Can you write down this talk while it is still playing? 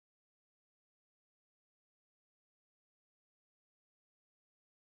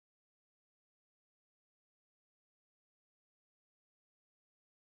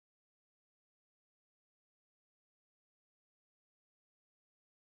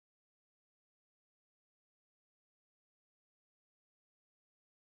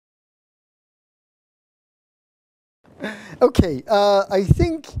Okay, I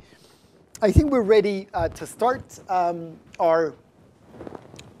think we're ready to start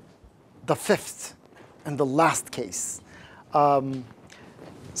the fifth and the last case.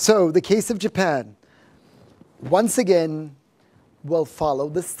 So the case of Japan, once again, will follow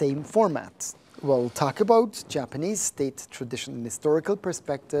the same format. We'll talk about Japanese state tradition and historical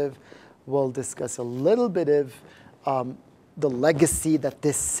perspective. We'll discuss a little bit of the legacy that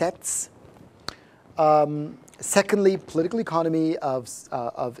this sets. Secondly, political economy of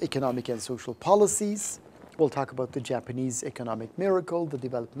economic and social policies. We'll talk about the Japanese economic miracle, the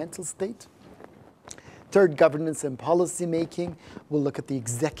developmental state. Third, governance and policy making. We'll look at the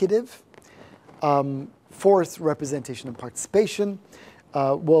executive. Fourth, representation and participation.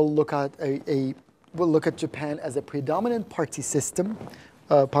 We'll look at Japan as a predominant party system,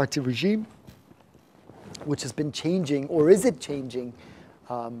 party regime, which has been changing, or is it changing,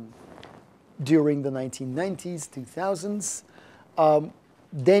 during the 1990s, 2000s.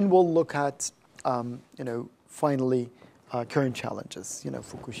 Then we'll look at, finally, current challenges,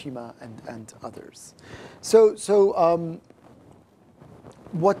 Fukushima and others. So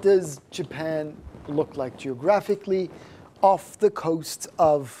what does Japan look like geographically? Off the coast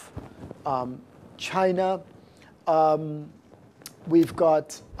of China, we've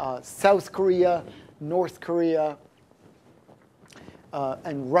got South Korea, North Korea,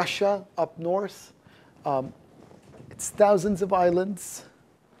 and Russia up north. It's thousands of islands,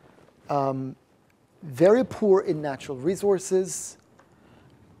 very poor in natural resources.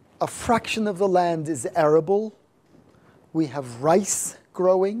 A fraction of the land is arable. We have rice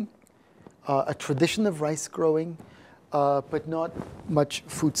growing, a tradition of rice growing, but not much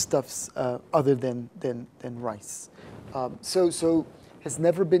foodstuffs other than rice. So has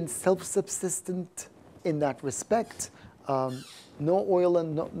never been self-subsistent in that respect. No oil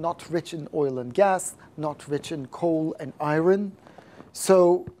and not rich in oil and gas, not rich in coal and iron.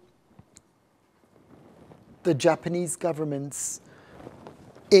 So the Japanese governments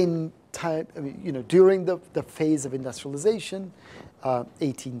in time, during the phase of industrialization,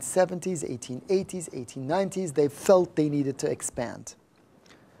 1870s, 1880s, 1890s, they felt they needed to expand,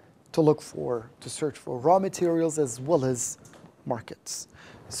 to search for raw materials as well as markets.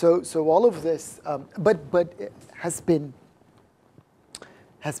 So all of this, but it has been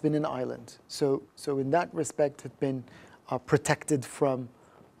an island. So in that respect, had been protected from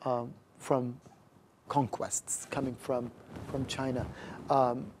conquests coming from China.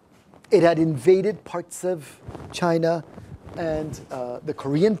 It had invaded parts of China and the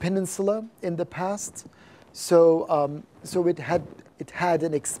Korean Peninsula in the past. So it had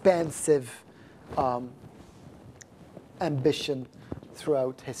an expansive ambition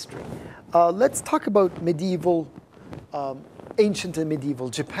throughout history. Let's talk about ancient and medieval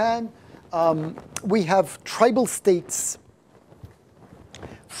Japan. We have tribal states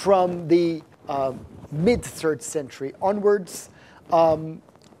from the mid-3rd century onwards.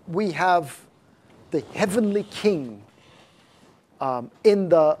 We have the heavenly king in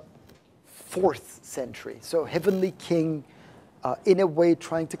the 4th century. So heavenly king, in a way,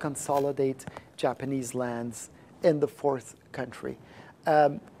 trying to consolidate Japanese lands in the 4th country.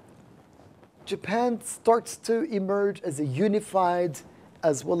 Japan starts to emerge as a unified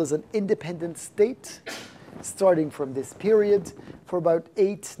as well as an independent state, starting from this period for about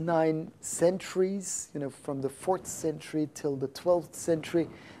 8-9 centuries, from the 4th century till the 12th century.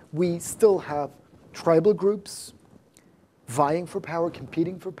 We still have tribal groups vying for power,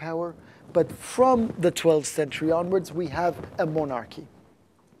 competing for power. But from the 12th century onwards, we have a monarchy.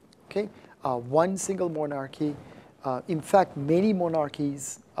 Okay, one single monarchy. In fact, many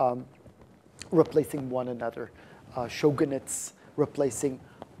monarchies replacing one another, shogunates replacing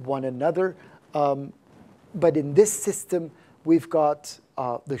one another. But in this system, we've got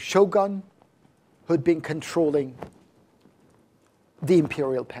the shogun who'd been controlling the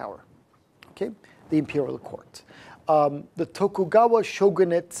imperial power, okay, the imperial court. The Tokugawa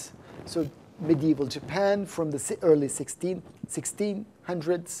shogunate, so medieval Japan from the early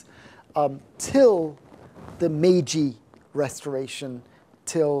 1600s till the Meiji Restoration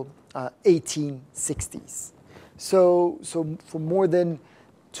till 1860s. So for more than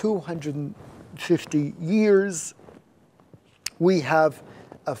 250 years, we have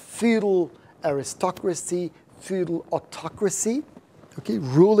a feudal aristocracy, feudal autocracy, okay,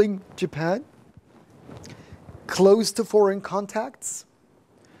 ruling Japan, close to foreign contacts.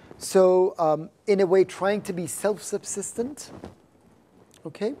 So in a way, trying to be self-subsistent,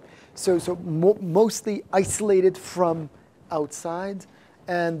 okay? So mostly isolated from outside,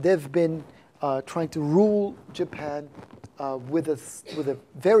 and they've been trying to rule Japan with a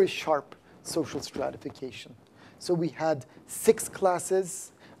very sharp social stratification. So we had 6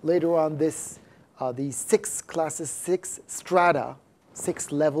 classes. Later on, these 6 classes, 6 strata,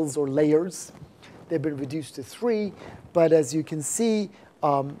 6 levels or layers, they've been reduced to 3. But as you can see,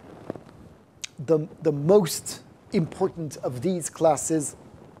 the most important of these classes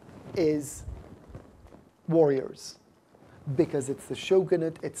is warriors, because it's the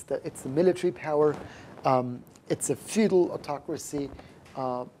shogunate, it's the military power, it's a feudal autocracy.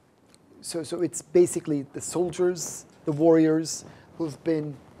 So it's basically the soldiers, the warriors, who've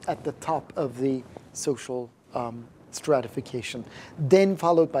been at the top of the social stratification. Then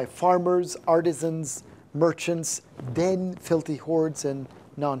followed by farmers, artisans, merchants, then filthy hordes and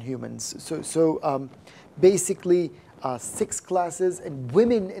non-humans. So basically 6 classes, and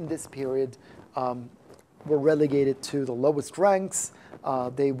women in this period were relegated to the lowest ranks.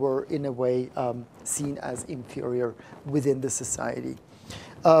 They were, in a way, seen as inferior within the society.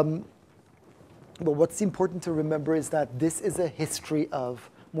 But what's important to remember is that this is a history of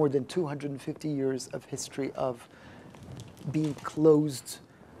more than 250 years of history of being closed,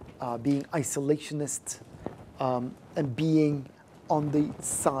 being isolationist, and being on the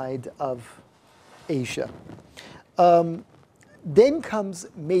side of Asia. Then comes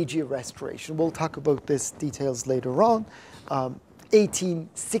Meiji Restoration. We'll talk about this details later on.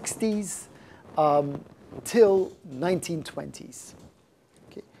 1860s till 1920s.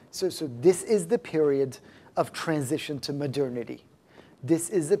 Okay. So this is the period of transition to modernity. This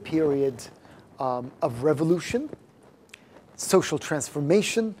is a period of revolution, social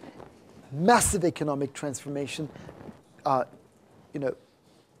transformation, massive economic transformation,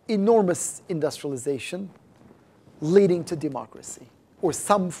 enormous industrialization, leading to democracy, or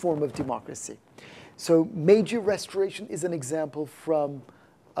some form of democracy. So Meiji Restoration is an example for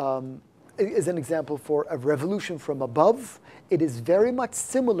a revolution from above. It is very much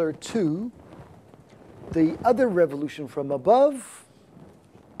similar to the other revolution from above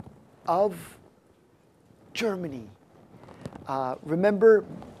of Germany. Remember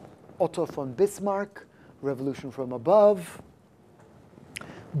Otto von Bismarck, revolution from above,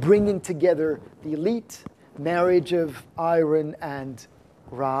 bringing together the elite, marriage of iron and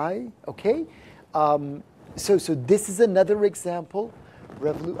rye, okay? So this is another example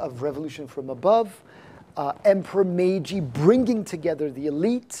of revolution from above. Emperor Meiji bringing together the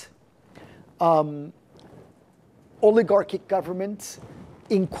elite, oligarchic government,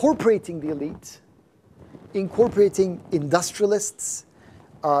 incorporating the elite, incorporating industrialists,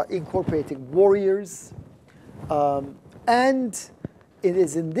 incorporating warriors, and it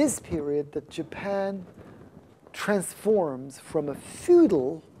is in this period that Japan transforms from a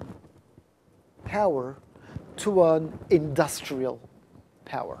feudal power to an industrial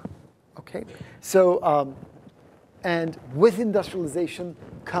power. Okay, so and with industrialization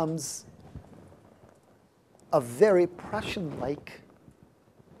comes a very Prussian-like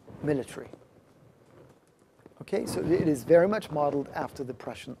military. Okay, so it is very much modeled after the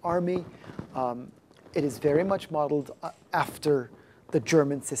Prussian army. It is very much modeled after the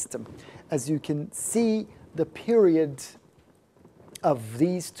German system. As you can see, the period of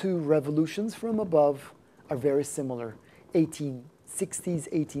these 2 revolutions from above are very similar. 1860s,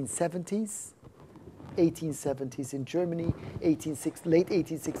 1870s, 1870s in Germany, late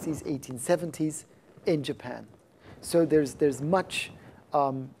 1860s, 1870s in Japan. So there's much,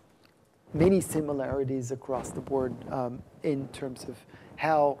 many similarities across the board in terms of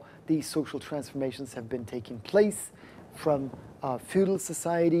how these social transformations have been taking place from feudal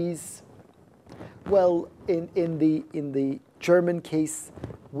societies. Well, in the German case,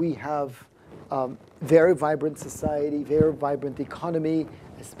 we have very vibrant society, very vibrant economy,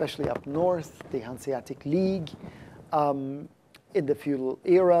 especially up north, the Hanseatic League, in the feudal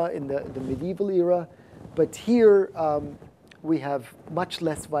era, in the medieval era. But here we have much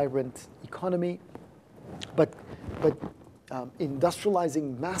less vibrant economy, but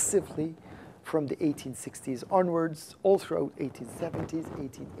industrializing massively from the 1860s onwards, all throughout 1870s,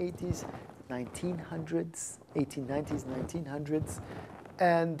 1880s, 1900s, 1890s, 1900s,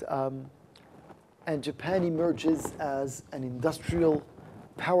 and Japan emerges as an industrial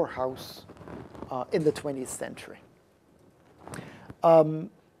powerhouse in the 20th century.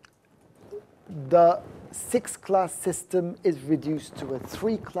 The 6-class system is reduced to a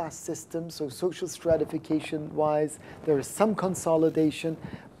 3-class system, so social stratification-wise, there is some consolidation,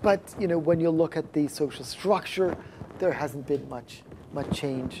 but when you look at the social structure, there hasn't been much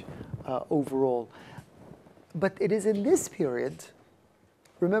change overall. But it is in this period,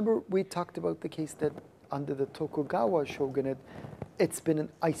 remember we talked about the case that under the Tokugawa shogunate, it's been an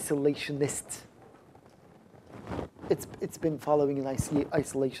isolationist it's been following an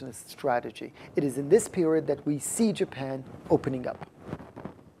isolationist strategy. It is in this period that we see Japan opening up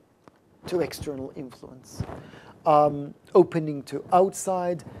to external influence, opening to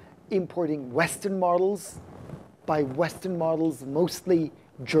outside, importing Western models. By Western models, mostly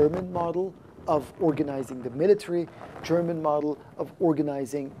German model of organizing the military, German model of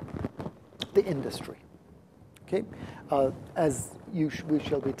organizing the industry. Okay, as we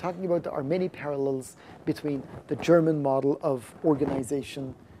shall be talking about, there are many parallels between the German model of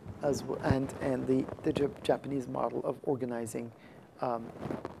organization and the Japanese model of organizing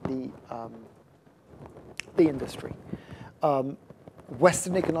the industry.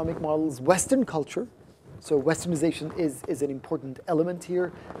 Western economic models, Western culture. So Westernization is an important element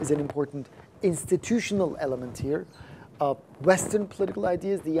here, is an important institutional element here. Western political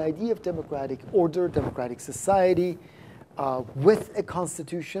ideas, the idea of democratic order, democratic society, with a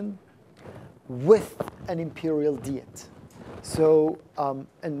constitution, with an imperial diet. So,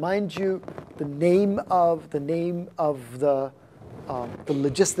 and mind you, the name of the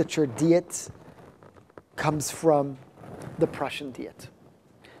legislature diet comes from the Prussian diet.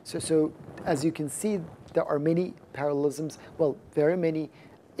 So as you can see, there are many parallelisms, well, very many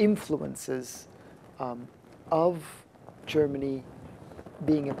influences of Germany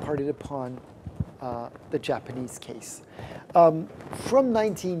being imparted upon the Japanese case. From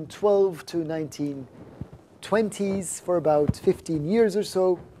 1912 to 1920s, for about 15 years or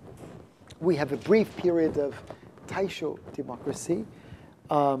so, we have a brief period of Taisho democracy,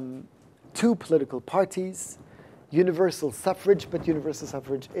 2 political parties, universal suffrage, but universal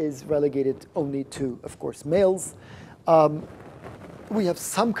suffrage is relegated only to, of course, males. We have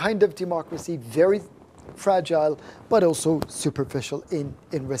some kind of democracy, very fragile, but also superficial in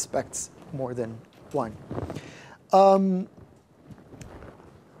respects more than one.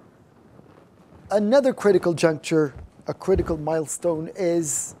 Another critical juncture, a critical milestone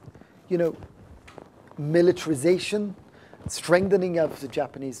is, militarization, strengthening of the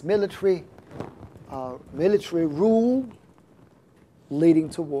Japanese military, military rule leading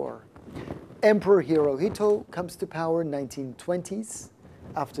to war. Emperor Hirohito comes to power in 1920s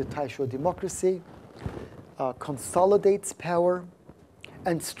after Taisho democracy, consolidates power,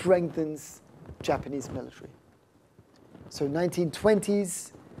 and strengthens Japanese military. So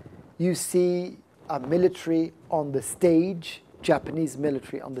 1920s, you see a military on the stage, Japanese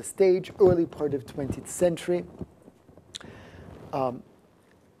military on the stage, early part of 20th century.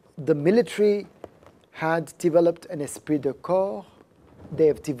 The military had developed an esprit de corps. They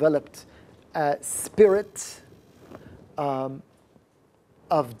have developed a spirit of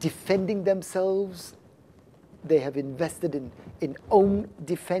defending themselves. They have invested in own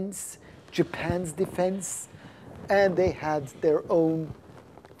defense, Japan's defense, and they had their own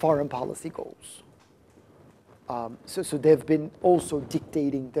foreign policy goals. So they've been also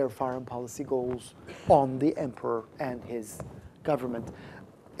dictating their foreign policy goals on the emperor and his government.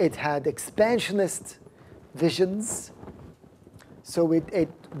 It had expansionist visions, so it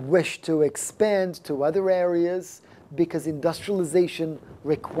wished to expand to other areas because industrialization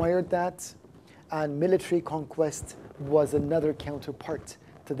required that, and military conquest was another counterpart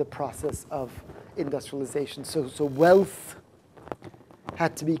to the process of industrialization. So wealth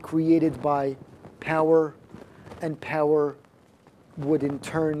had to be created by power, and power would in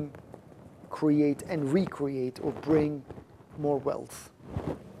turn create and recreate or bring more wealth.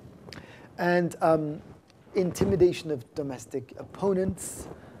 And intimidation of domestic opponents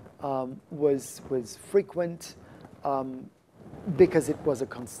was frequent because it was a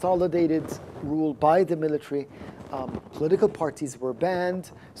consolidated rule by the military. Political parties were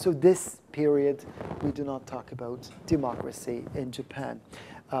banned. So this period, we do not talk about democracy in Japan.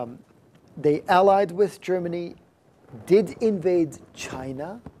 They allied with Germany, did invade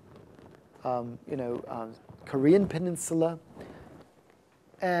China, Korean Peninsula,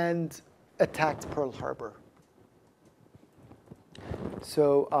 and attacked Pearl Harbor.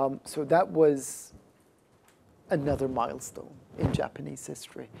 So that was another milestone in Japanese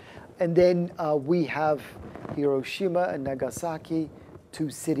history. And then we have Hiroshima and Nagasaki. 2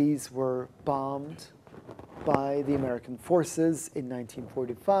 cities were bombed by the American forces in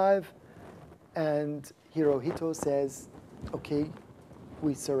 1945. And Hirohito says, okay,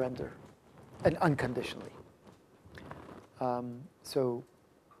 we surrender, and unconditionally. So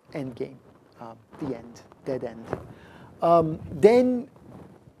end game, the end, dead end. Then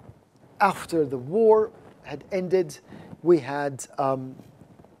after the war had ended, we had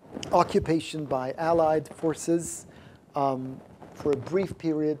occupation by Allied forces for a brief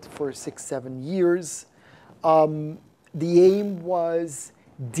period for 6-7 years. The aim was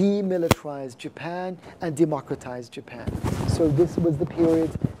demilitarize Japan and democratize Japan. So this was the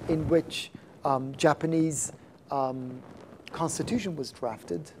period in which Japanese constitution was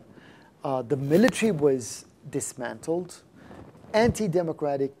drafted. The military was dismantled.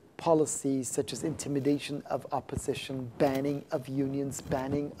 Anti-democratic policies such as intimidation of opposition, banning of unions,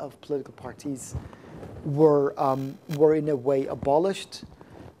 banning of political parties were in a way abolished,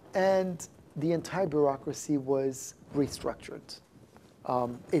 and the entire bureaucracy was restructured.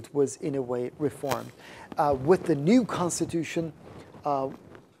 It was in a way reformed. With the new constitution,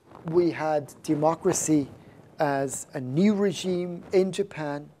 we had democracy as a new regime in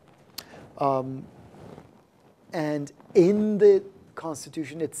Japan, and in the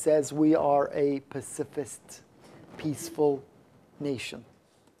constitution it says we are a pacifist, peaceful nation,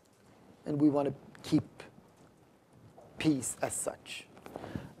 and we want to keep peace as such.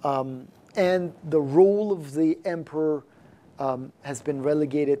 And the role of the emperor has been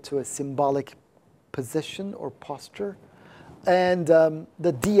relegated to a symbolic position or posture, and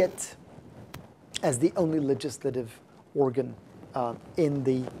the Diet as the only legislative organ in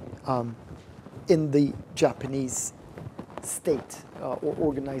the Japanese state or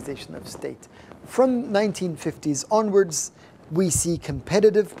organization of state. From 1950s onwards, we see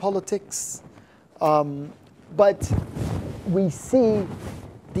competitive politics, but we see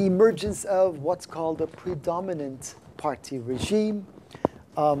the emergence of what's called a predominant party regime.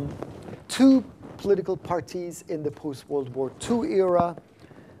 Two political parties in the post-World War II era,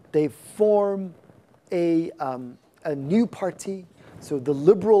 they form a new party. So the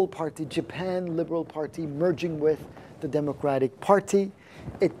Liberal Party, Japan Liberal Party, merging with the Democratic Party,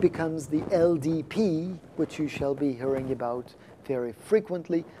 it becomes the LDP, which you shall be hearing about very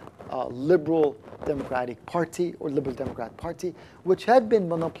frequently, Liberal Democratic Party or Liberal Democrat Party, which had been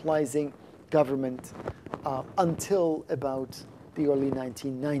monopolizing government until about the early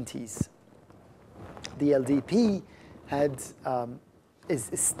 1990s. The LDP is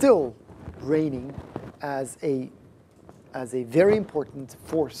still reigning as a very important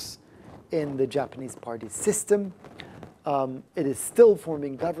force in the Japanese party system. It is still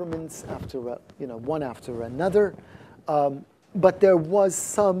forming governments after one after another, but there was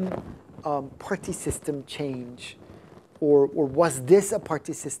some party system change, or was this a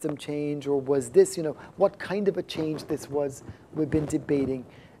party system change, or was this what kind of a change this was? We've been debating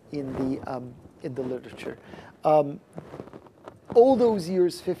in the literature. All those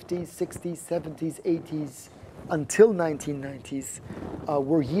years, 50s, 60s, 70s, 80s, until 1990s,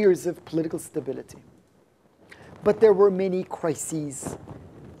 were years of political stability. But there were many crises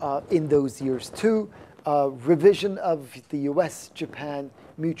in those years too. Revision of the U.S.-Japan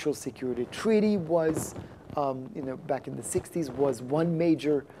Mutual Security Treaty was, back in the 60s, was one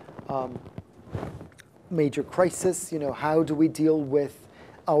major crisis. How do we deal with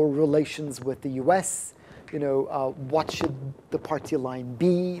our relations with the U.S.? What should the party line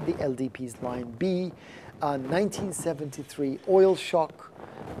be, the LDP's line be? 1973 oil shock,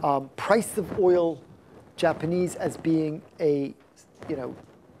 price of oil, Japanese as being a,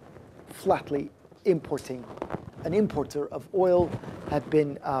 flatly an importer of oil, had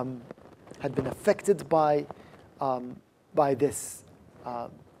been affected by this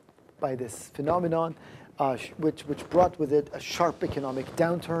phenomenon, which brought with it a sharp economic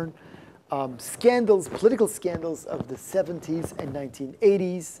downturn. Political scandals of the 70s and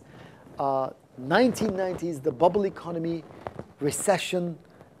 1980s, 1990s, the bubble economy, recession,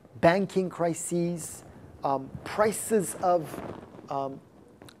 banking crises, prices of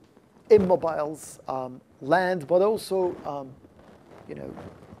immobiles, land, but also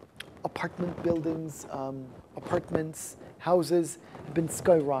apartment buildings, apartments, houses have been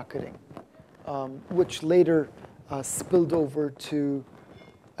skyrocketing, which later spilled over to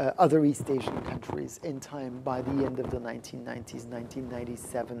other East Asian countries in time by the end of the 1990s,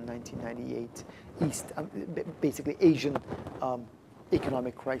 1997, 1998, basically Asian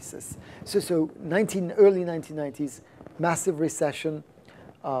economic crisis. So early 1990s, massive recession,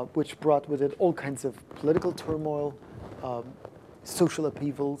 which brought with it all kinds of political turmoil, social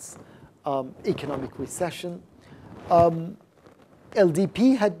upheavals, economic recession.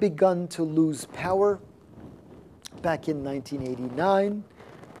 LDP had begun to lose power back in 1989,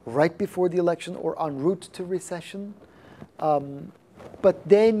 right before the election or en route to recession, but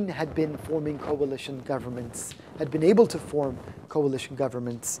then had been forming coalition governments, had been able to form coalition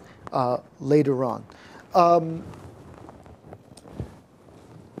governments later on.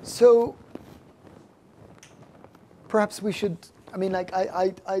 So perhaps we should,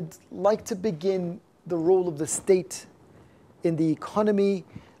 I'd like to begin the role of the state in the economy.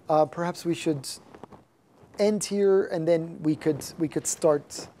 Perhaps we should end here, and then we could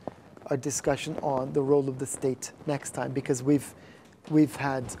start our discussion on the role of the state next time, because we've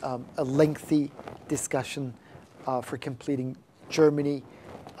had a lengthy discussion for completing Germany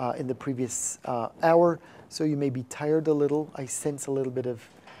in the previous hour. So you may be tired a little. I sense a little bit of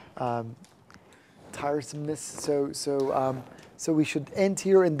tiresomeness. So we should end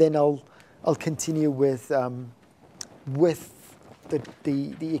here, and then I'll continue with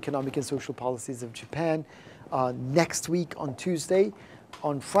the economic and social policies of Japan next week on Tuesday.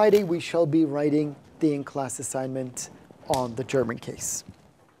 On Friday, we shall be writing the in-class assignment on the German case.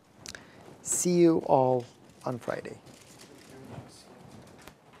 See you all on Friday.